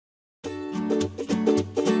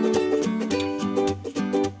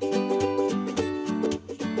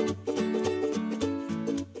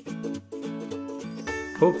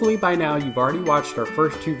Hopefully by now you've already watched our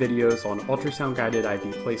first 2 videos on ultrasound guided IV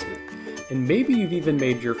placement, and maybe you've even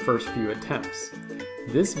made your first few attempts.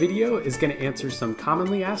 This video is going to answer some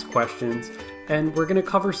commonly asked questions, and we're going to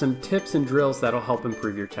cover some tips and drills that'll help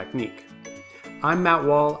improve your technique. I'm Matt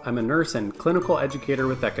Wall. I'm a nurse and clinical educator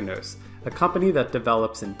with Econos, a company that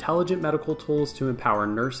develops intelligent medical tools to empower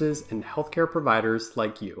nurses and healthcare providers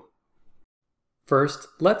like you. First,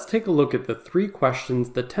 let's take a look at the 3 questions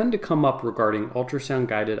that tend to come up regarding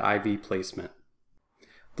ultrasound-guided IV placement.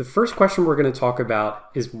 The first question we're going to talk about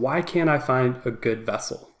is, why can't I find a good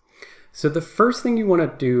vessel? So the first thing you want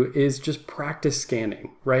to do is just practice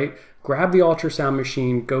scanning, right? Grab the ultrasound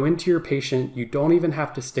machine, go into your patient, you don't even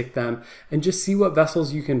have to stick them, and just see what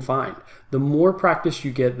vessels you can find. The more practice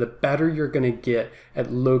you get, the better you're going to get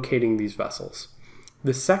at locating these vessels.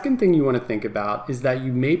 The second thing you want to think about is that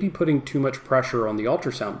you may be putting too much pressure on the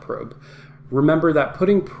ultrasound probe. Remember that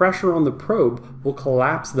putting pressure on the probe will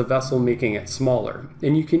collapse the vessel, making it smaller.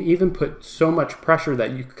 And you can even put so much pressure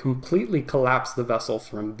that you completely collapse the vessel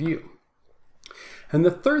from view. And the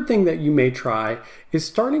third thing that you may try is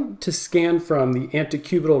starting to scan from the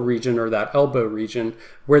antecubital region, or that elbow region,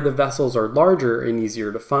 where the vessels are larger and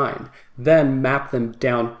easier to find. Then map them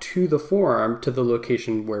down to the forearm to the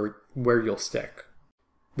location where you'll stick.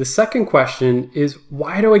 The second question is,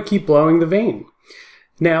 why do I keep blowing the vein?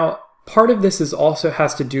 Now, part of this also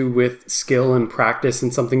has to do with skill and practice,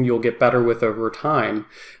 and something you'll get better with over time.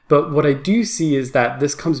 But what I do see is that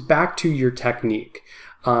this comes back to your technique.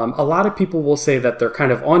 A lot of people will say that they're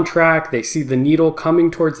kind of on track, they see the needle coming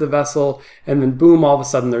towards the vessel, and then boom, all of a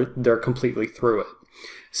sudden they're completely through it.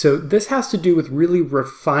 So this has to do with really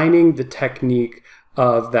refining the technique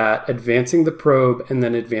of that, advancing the probe and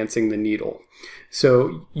then advancing the needle.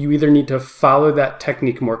 So you either need to follow that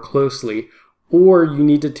technique more closely, or you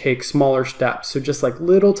need to take smaller steps. So just like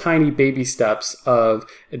little tiny baby steps of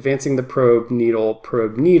advancing the probe,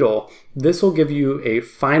 needle. This will give you a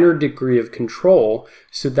finer degree of control,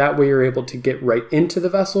 so that way you're able to get right into the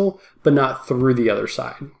vessel, but not through the other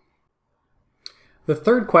side. The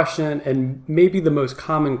third question, and maybe the most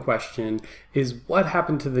common question, is what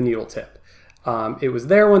happened to the needle tip? It was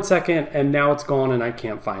there 1 second and now it's gone and I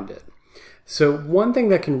can't find it. So one thing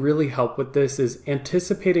that can really help with this is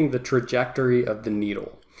anticipating the trajectory of the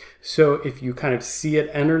needle. So if you kind of see it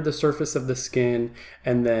enter the surface of the skin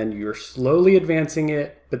and then you're slowly advancing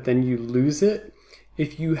it, but then you lose it,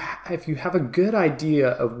 if you have a good idea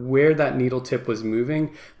of where that needle tip was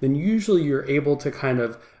moving, then usually you're able to kind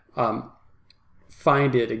of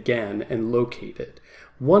find it again and locate it.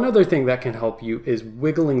 One other thing that can help you is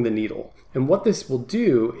wiggling the needle. And what this will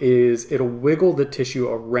do is it'll wiggle the tissue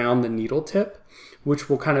around the needle tip, which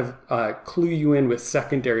will kind of clue you in with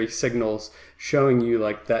secondary signals showing you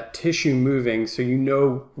like that tissue moving, so you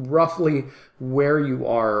know roughly where you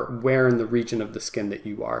are, where in the region of the skin that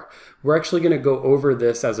you are. We're actually going to go over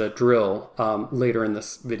this as a drill later in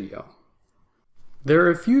this video. There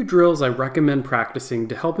are a few drills I recommend practicing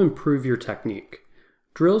to help improve your technique.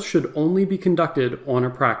 Drills should only be conducted on a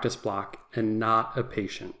practice block and not a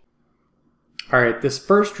patient. Alright, this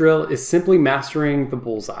first drill is simply mastering the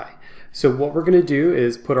bullseye. So what we're going to do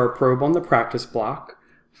is put our probe on the practice block,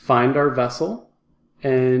 find our vessel,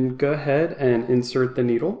 and go ahead and insert the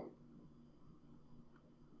needle.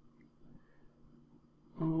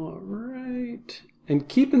 Alright, and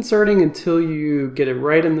keep inserting until you get it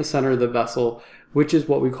right in the center of the vessel, which is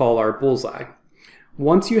what we call our bullseye.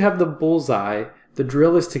 Once you have the bullseye, the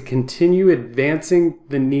drill is to continue advancing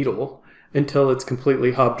the needle until it's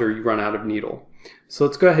completely hubbed or you run out of needle. So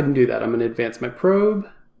let's go ahead and do that. I'm going to advance my probe,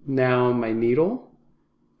 now my needle,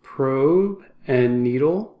 probe and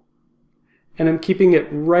needle, and I'm keeping it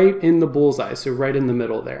right in the bullseye, so right in the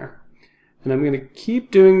middle there. And I'm going to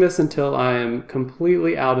keep doing this until I am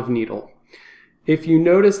completely out of needle. If you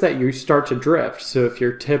notice that you start to drift, so if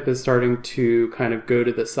your tip is starting to kind of go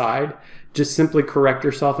to the side, just simply correct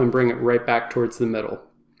yourself and bring it right back towards the middle.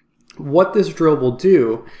 What this drill will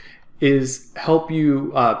do is help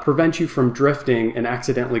you prevent you from drifting and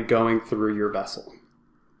accidentally going through your vessel.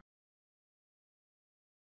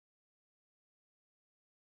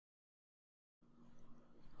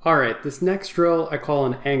 Alright, this next drill I call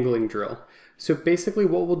an angling drill. So basically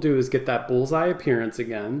what we'll do is get that bullseye appearance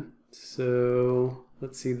again. So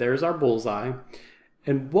let's see, there's our bullseye.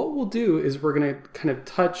 And what we'll do is we're going to kind of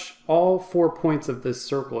touch all 4 points of this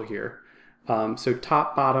circle here. So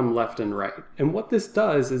top, bottom, left, and right. And what this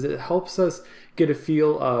does is it helps us get a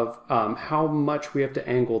feel of how much we have to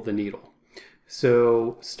angle the needle.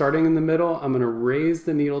 So starting in the middle, I'm going to raise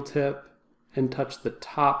the needle tip and touch the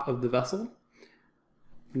top of the vessel.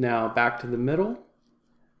 Now back to the middle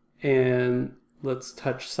and Let's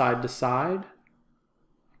touch side to side.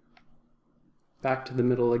 Back to the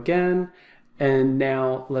middle again. And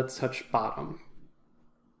now let's touch bottom.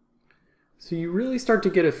 So you really start to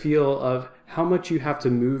get a feel of how much you have to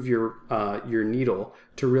move your needle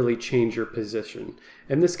to really change your position.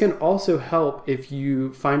 And this can also help if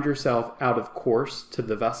you find yourself out of course to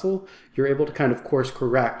the vessel. You're able to kind of course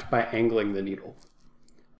correct by angling the needle.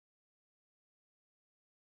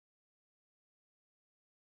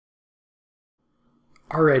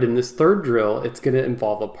 All right, in this third drill, it's going to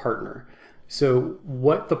involve a partner. So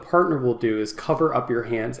what the partner will do is cover up your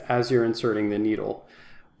hands as you're inserting the needle.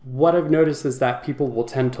 What I've noticed is that people will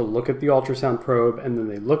tend to look at the ultrasound probe and then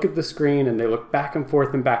they look at the screen and they look back and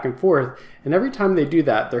forth and back and forth. And every time they do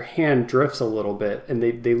that, their hand drifts a little bit and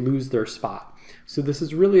they lose their spot. So this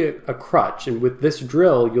is really a crutch. And with this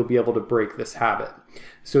drill, you'll be able to break this habit.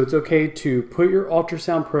 So it's okay to put your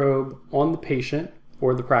ultrasound probe on the patient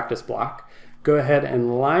or the practice block. Go ahead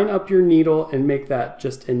and line up your needle and make that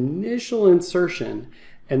just initial insertion.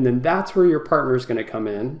 And then that's where your partner is going to come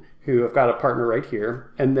in, who I've got a partner right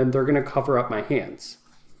here, and then they're going to cover up my hands.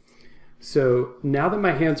 So now that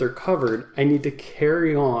my hands are covered, I need to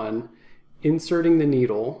carry on inserting the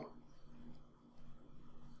needle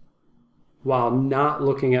while not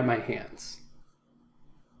looking at my hands.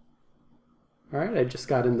 All right, I just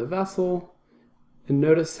got in the vessel. And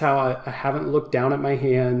notice how I haven't looked down at my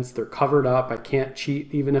hands. They're covered up. I can't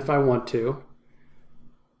cheat even if I want to.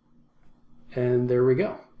 And there we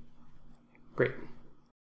go. Great.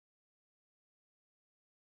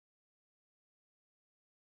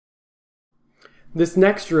 This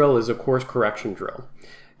next drill is a course correction drill.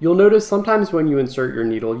 You'll notice sometimes when you insert your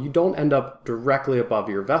needle, you don't end up directly above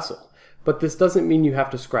your vessel. But this doesn't mean you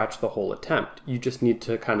have to scratch the whole attempt. You just need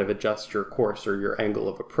to kind of adjust your course or your angle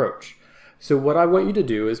of approach. So what I want you to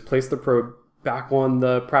do is place the probe back on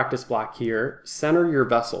the practice block here, center your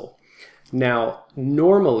vessel. Now,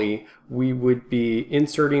 normally we would be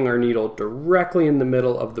inserting our needle directly in the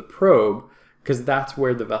middle of the probe because that's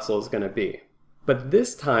where the vessel is going to be. But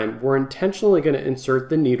this time we're intentionally going to insert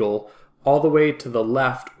the needle all the way to the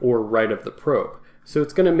left or right of the probe. So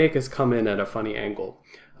it's going to make us come in at a funny angle.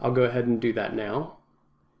 I'll go ahead and do that now.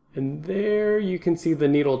 And there you can see the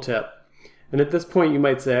needle tip. And at this point you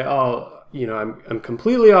might say, oh, you know, I'm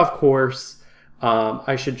completely off course.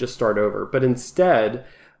 I should just start over. But instead,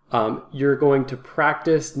 you're going to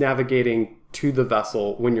practice navigating to the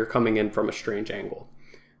vessel when you're coming in from a strange angle.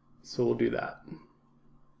 So we'll do that.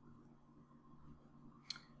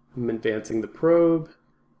 I'm advancing the probe.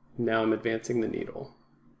 Now I'm advancing the needle.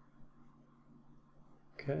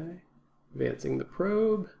 Okay, advancing the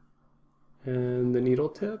probe. And the needle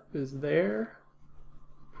tip is there.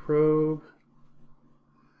 Probe.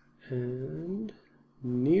 And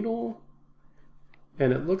needle,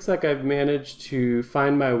 and it looks like I've managed to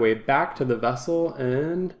find my way back to the vessel,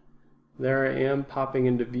 and there I am popping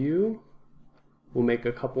into view. We'll make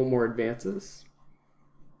a couple more advances.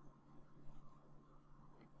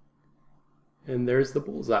 And there's the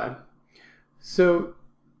bullseye. So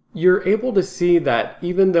you're able to see that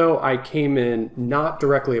even though I came in not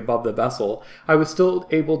directly above the vessel, I was still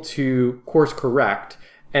able to course correct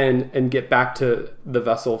and get back to the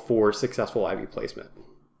vessel for successful IV placement.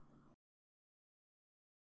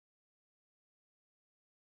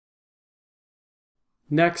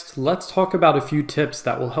 Next, let's talk about a few tips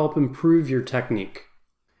that will help improve your technique.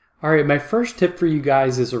 All right, my first tip for you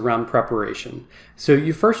guys is around preparation. So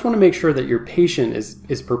you first want to make sure that your patient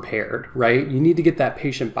is prepared, right? You need to get that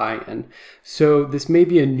patient buy-in. So this may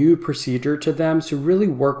be a new procedure to them, so really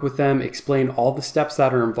work with them, explain all the steps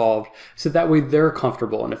that are involved, so that way they're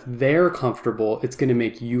comfortable. And if they're comfortable, it's going to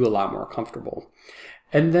make you a lot more comfortable.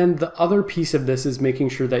 And then the other piece of this is making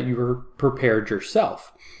sure that you are prepared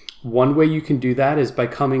yourself. One way you can do that is by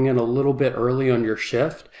coming in a little bit early on your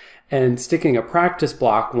shift and sticking a practice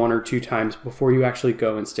block 1 or 2 times before you actually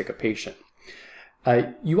go and stick a patient.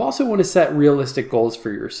 You also want to set realistic goals for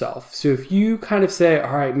yourself. So if you kind of say,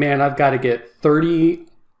 all right, man, I've got to get 30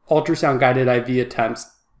 ultrasound guided IV attempts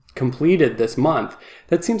completed this month,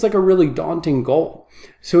 that seems like a really daunting goal.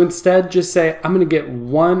 So instead, just say, I'm going to get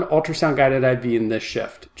 1 ultrasound guided IV in this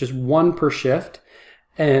shift, just 1 per shift,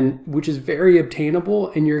 and which is very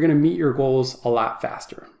obtainable, and you're going to meet your goals a lot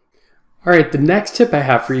faster. All right, the next tip I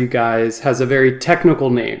have for you guys has a very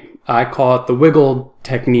technical name. I call it the wiggle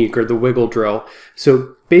technique or the wiggle drill.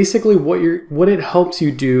 So basically what it helps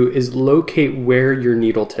you do is locate where your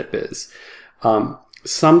needle tip is.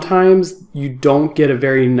 Sometimes you don't get a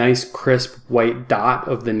very nice crisp white dot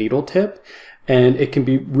of the needle tip, and it can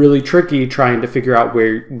be really tricky trying to figure out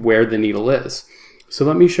where the needle is. So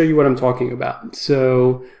let me show you what I'm talking about.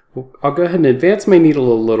 So I'll go ahead and advance my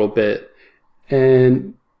needle a little bit,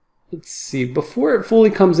 and let's see, before it fully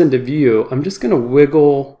comes into view, I'm just going to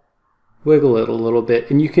wiggle it a little bit,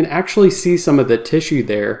 and you can actually see some of the tissue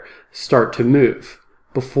there start to move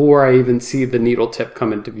before I even see the needle tip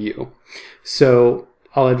come into view. So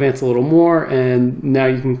I'll advance a little more, and now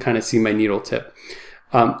you can kind of see my needle tip.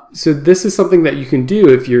 So this is something that you can do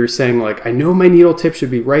if you're saying, like, I know my needle tip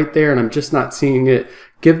should be right there and I'm just not seeing it.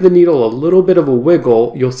 Give the needle a little bit of a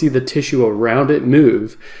wiggle. You'll see the tissue around it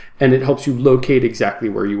move, and it helps you locate exactly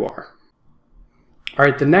where you are. All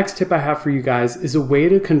right, the next tip I have for you guys is a way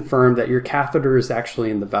to confirm that your catheter is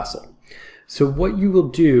actually in the vessel. So what you will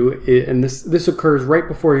do, and this occurs right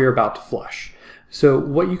before you're about to flush. So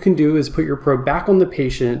what you can do is put your probe back on the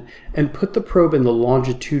patient and put the probe in the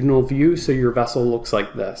longitudinal view so your vessel looks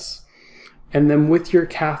like this. And then with your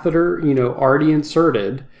catheter, already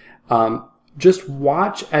inserted, just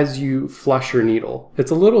watch as you flush your needle.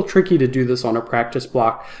 It's a little tricky to do this on a practice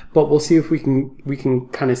block, but we'll see if we can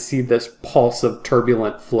kind of see this pulse of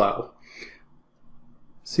turbulent flow.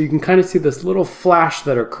 So you can kind of see this little flash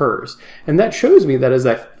that occurs. And that shows me that as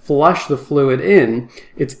I flush the fluid in,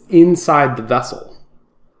 it's inside the vessel.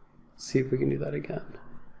 Let's see if we can do that again.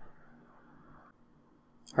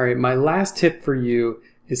 All right, my last tip for you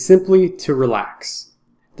is simply to relax.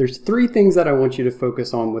 There's 3 things that I want you to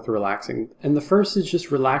focus on with relaxing. And the first is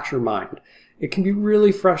just relax your mind. It can be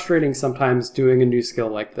really frustrating sometimes doing a new skill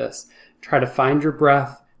like this. Try to find your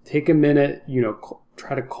breath, take a minute,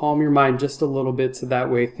 try to calm your mind just a little bit so that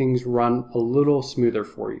way things run a little smoother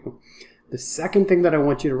for you. The second thing that I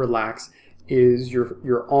want you to relax is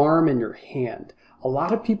your arm and your hand. A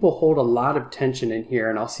lot of people hold a lot of tension in here,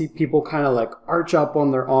 and I'll see people kind of like arch up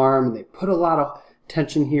on their arm and they put a lot of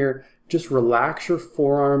tension here. Just relax your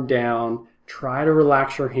forearm down, try to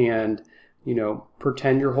relax your hand,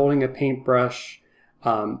 pretend you're holding a paintbrush,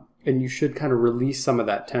 and you should kind of release some of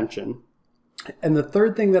that tension. And the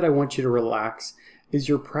third thing that I want you to relax is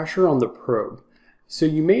your pressure on the probe. So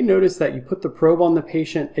you may notice that you put the probe on the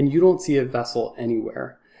patient and you don't see a vessel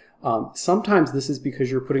anywhere. Sometimes this is because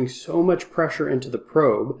you're putting so much pressure into the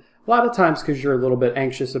probe, a lot of times because you're a little bit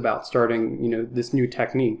anxious about starting, this new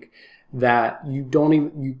technique, that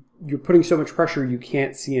you're putting so much pressure you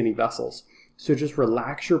can't see any vessels. So just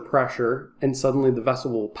relax your pressure and suddenly the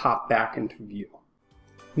vessel will pop back into view.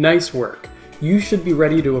 Nice work. You should be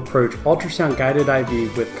ready to approach ultrasound guided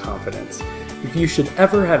IV with confidence. If you should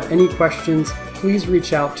ever have any questions, please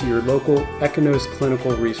reach out to your local Ekinos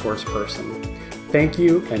clinical resource person. Thank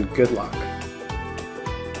you and good luck.